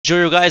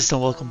Yo guys, and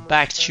welcome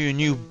back to a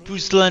new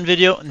Boosterland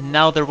video.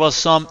 Now there was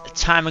some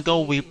time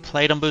ago we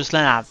played on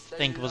Boosterland. I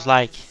think it was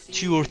like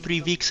 2 or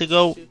 3 weeks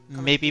ago,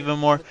 maybe even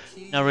more,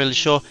 not really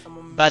sure.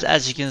 But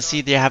as you can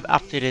see, they have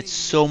updated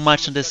so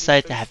much on this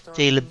site. They have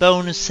daily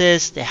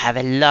bonuses, they have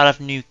a lot of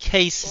new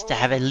cases, they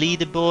have a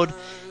leaderboard.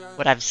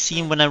 What I've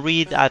seen when I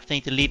read, I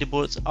think the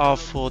leaderboards are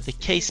for the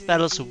case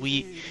battles, so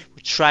we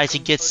try to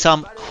get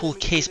some cool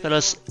case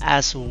battles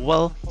as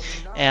well.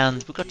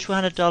 And we got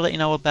 $200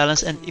 in our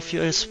balance, and if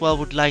you as well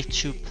would like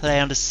to play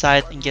on the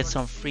site and get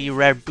some free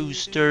rare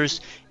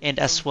boosters and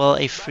as well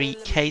a free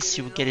case,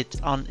 you will get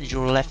it on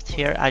your left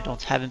here. I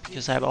don't have it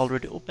because I've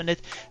already opened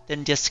it.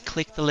 Then just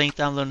click the link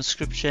down in the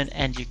description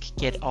and you can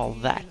get all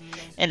that.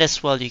 And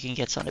as well you can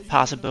get some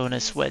deposit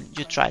bonus when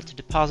you try to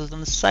deposit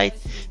on the site.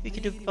 You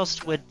can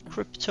deposit with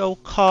crypto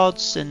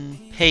cards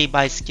and pay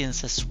by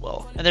skins as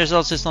well. And there's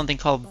also something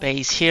called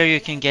base. Here you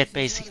can get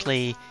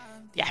basically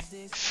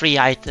free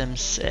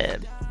items.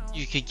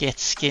 You could get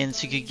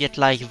skins, you could get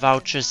like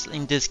vouchers.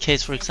 In this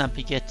case, for example,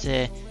 you get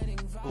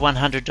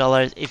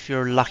 $100 if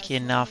you're lucky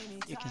enough.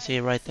 You can see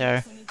it right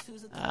there.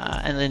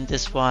 And then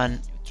this one,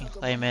 you can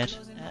claim it.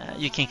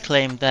 You can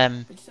claim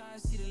them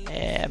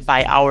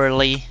by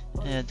hourly.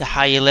 The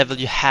higher level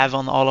you have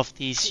on all of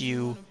these,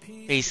 you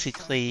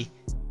basically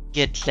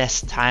get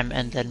less time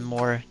and then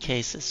more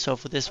cases. So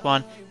for this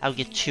one, I'll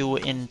get 2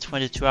 in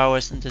 22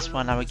 hours, and this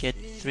one I will get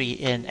 3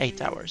 in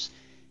 8 hours.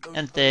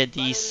 And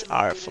these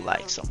are for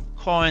like some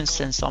coins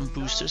and some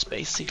boosters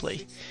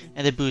basically.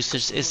 And the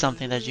boosters is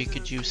something that you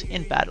could use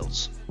in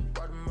battles.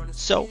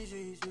 So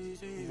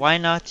why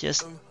not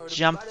just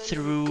jump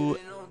through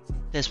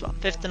this one?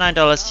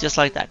 $59 just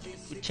like that.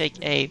 We take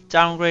a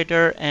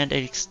downgrader and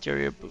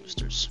exterior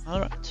boosters.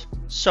 Alright,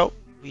 so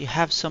we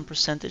have some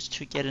percentage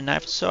to get a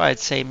knife, so I'd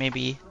say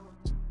maybe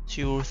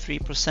 2 or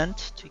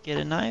 3% to get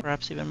a knife,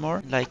 perhaps even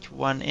more. Like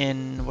 1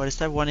 in, what is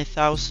that, 1 in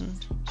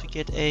 1,000 to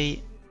get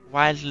a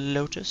Wild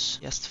Lotus.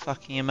 Just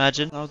fucking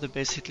imagine. Now they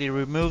basically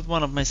removed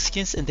one of my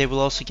skins and they will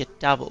also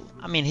get double.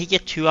 I mean, he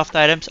get 2 of the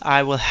items,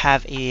 I will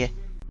have a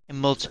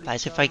multiplier.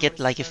 So if I get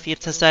like a field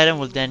test item,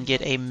 we'll then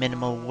get a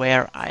minimal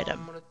wear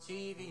item.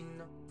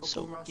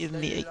 So give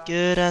me a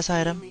good ass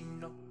item.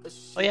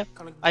 Oh yeah,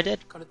 I did.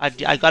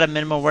 I got a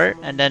minimal wear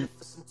and then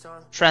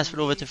transferred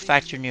over to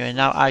factory new, and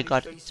now I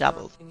got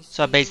doubled.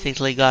 So I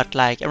basically got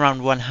like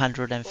around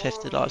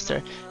 $150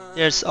 there.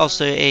 There's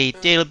also a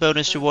daily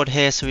bonus reward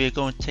here, so we're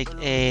going to take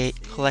a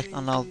collect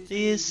on all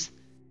these.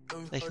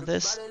 Click on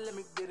this.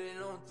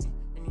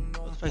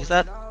 What the fuck is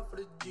that?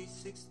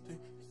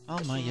 Oh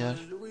my god.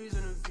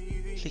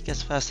 Click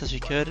as fast as we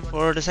could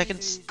for the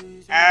seconds.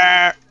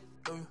 That's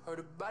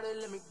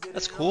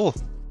cool.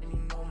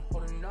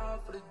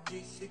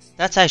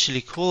 That's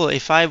actually cool.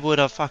 If I would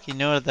have fucking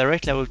known it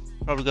directly, I would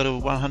probably go to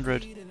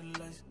 100.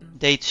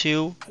 Day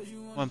 2,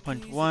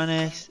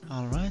 1.1x.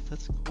 Alright,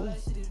 that's cool.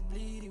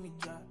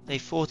 Day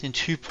 14,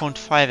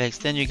 2.5x.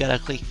 Then you gotta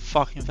click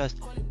fucking fast.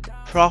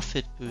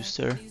 Profit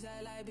booster.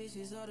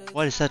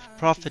 What is that?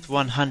 Profit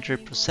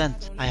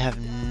 100%. I have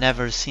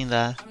never seen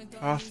that.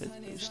 Profit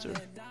booster.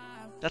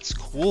 That's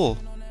cool,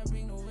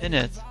 isn't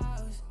it?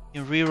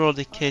 You reroll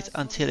the case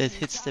until it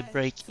hits the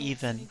break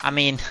even. I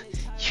mean,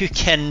 you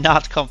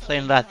cannot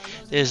complain that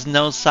there's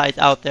no site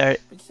out there,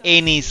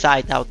 any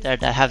site out there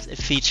that has a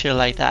feature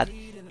like that.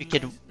 You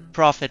can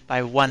profit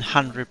by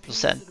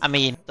 100%. I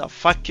mean, the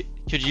fuck,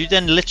 could you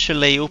then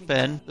literally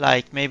open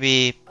like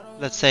maybe,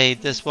 let's say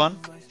this one,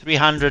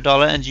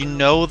 $300, and you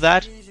know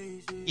that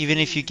even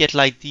if you get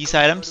like these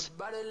items,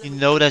 you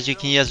know that you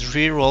can just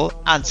reroll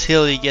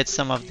until you get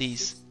some of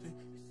these.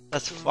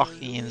 That's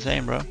fucking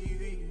insane, bro.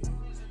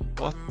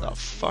 What the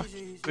fuck?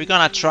 We're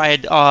gonna try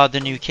the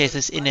new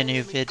cases in a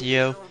new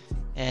video,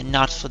 and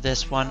not for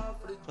this one.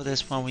 For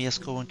this one, we're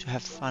just going to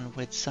have fun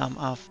with some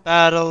of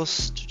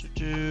battles.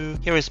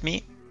 Here is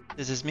me.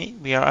 This is me.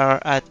 We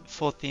are at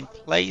 14th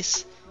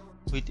place.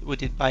 We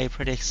did buy a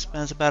pretty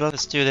expensive battle.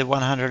 Let's do the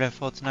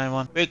 149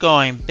 one. We're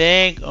going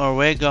big or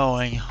we're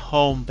going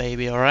home,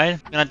 baby. Alright.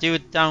 I'm gonna do a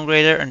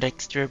downgrader and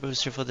exterior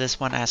booster for this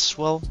one as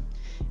well.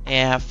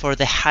 For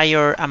the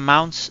higher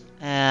amounts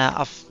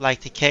of like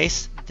the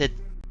case, the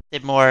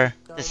more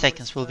the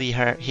seconds will be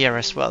here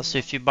as well. So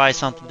if you buy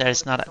something that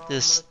is not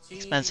this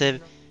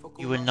expensive,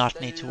 you will not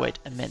need to wait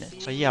a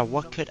minute. So yeah,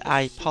 what could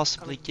I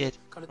possibly get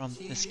from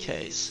this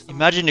case?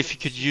 Imagine if you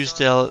could use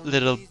the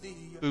little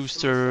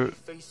booster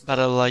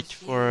battle like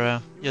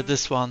for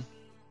this one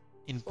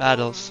in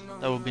battles.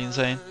 That would be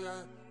insane.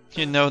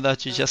 You know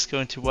that you're just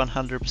going to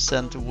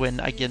 100% win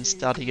against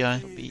the other guy.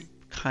 It would be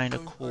kind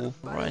of cool.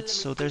 Right,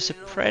 so there's a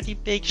pretty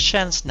big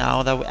chance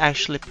now that we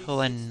actually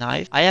pull a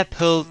knife. I have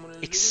pulled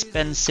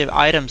expensive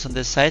items on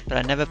this site, but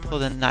I never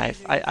pulled a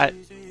knife.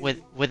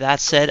 With that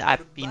said,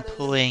 I've been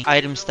pulling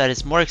items that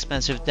is more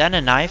expensive than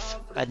a knife,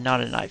 but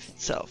not a knife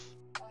itself.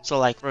 So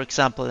like for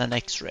example an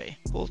X-ray.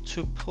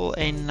 Pull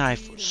a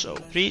knife or so.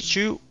 3,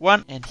 2,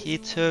 1, and he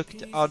took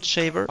the odd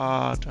shaver.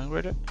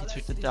 Downgrader. He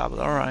took the double.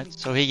 Alright.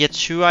 So he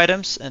gets 2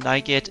 items and I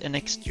get an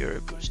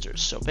exterior booster.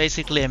 So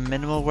basically a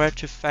minimal wear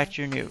to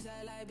factory new.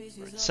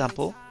 for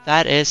example,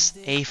 that is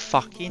a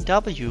fucking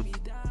W.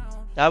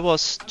 That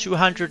was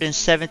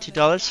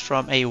 $270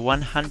 from a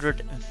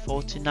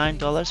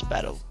 $149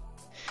 battle.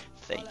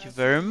 Thank you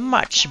very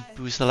much,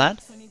 Boosterland.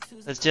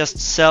 Let's just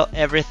sell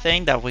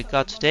everything that we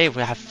got today.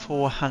 We have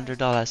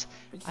 $400.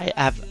 I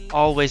have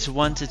always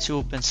wanted to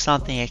open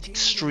something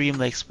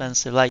extremely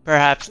expensive, like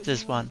perhaps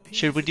this one.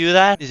 Should we do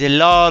that? There's a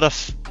lot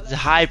of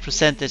high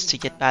percentage to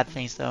get bad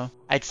things though.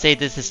 I'd say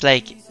this is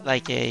like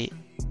a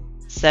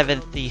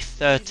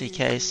 70-30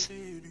 case.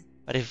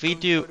 But if we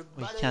do,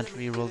 we can't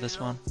reroll this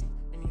one.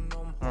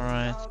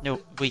 Alright, no,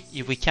 we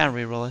can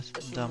reroll it.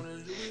 I'm dumb.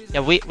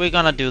 Yeah, we're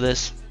gonna do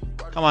this.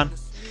 Come on.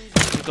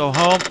 We go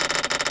home,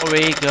 or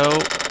we go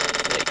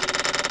big.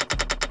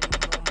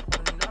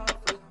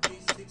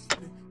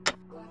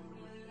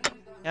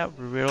 Yeah,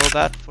 we reroll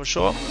that for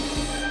sure.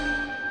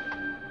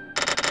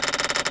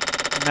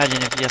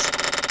 Imagine if you just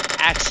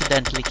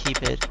accidentally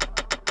keep it.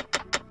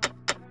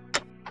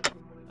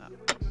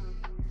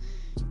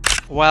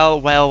 Well,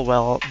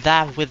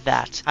 that with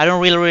that. I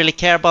don't really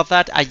care about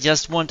that. I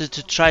just wanted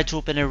to try to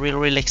open a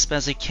really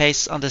expensive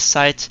case on the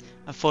site.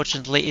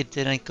 Unfortunately, it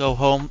didn't go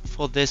home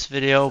for this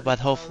video, but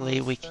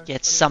hopefully we can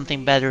get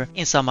something better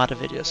in some other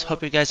videos.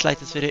 Hope you guys liked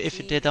this video. If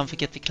you did, don't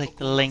forget to click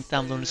the link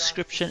down below in the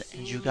description,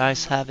 and you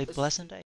guys have a pleasant day.